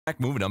Pack,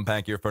 move, and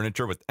unpack your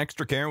furniture with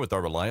extra care with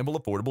our reliable,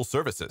 affordable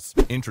services.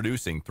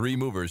 Introducing 3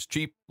 Movers,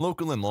 cheap,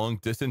 local, and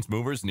long-distance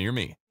movers near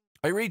me.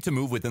 Are you ready to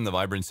move within the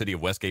vibrant city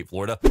of Westgate,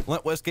 Florida?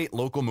 Let Westgate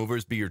Local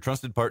Movers be your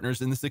trusted partners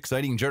in this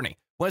exciting journey.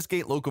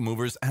 Westgate Local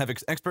Movers have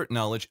expert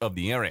knowledge of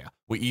the area.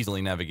 We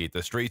easily navigate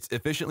the streets,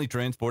 efficiently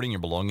transporting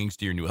your belongings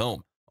to your new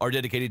home. Our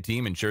dedicated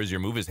team ensures your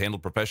move is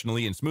handled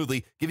professionally and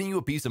smoothly, giving you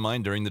a peace of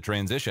mind during the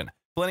transition.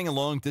 Planning a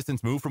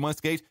long-distance move from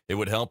Westgate? It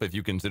would help if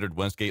you considered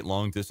Westgate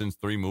Long-Distance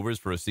 3 Movers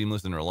for a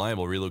seamless and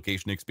reliable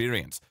relocation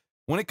experience.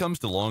 When it comes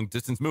to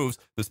long-distance moves,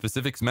 the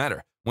specifics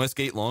matter.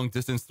 Westgate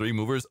Long-Distance 3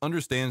 Movers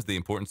understands the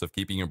importance of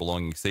keeping your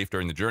belongings safe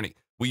during the journey.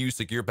 We use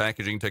secure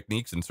packaging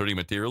techniques and sturdy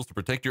materials to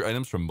protect your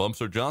items from bumps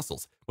or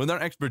jostles. With our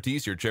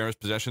expertise, your cherished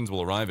possessions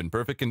will arrive in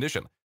perfect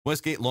condition.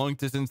 Westgate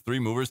Long-Distance 3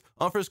 Movers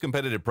offers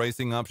competitive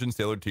pricing options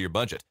tailored to your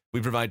budget.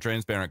 We provide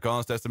transparent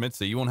cost estimates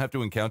so you won't have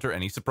to encounter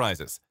any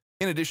surprises.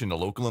 In addition to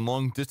local and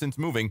long-distance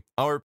moving,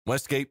 our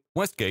Westgate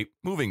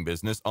moving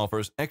business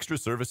offers extra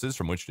services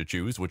from which to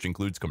choose, which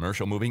includes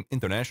commercial moving,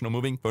 international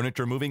moving,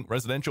 furniture moving,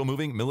 residential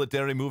moving,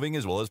 military moving,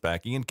 as well as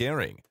packing and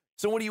carrying.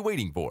 So what are you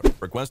waiting for?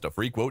 Request a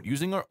free quote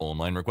using our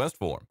online request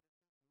form.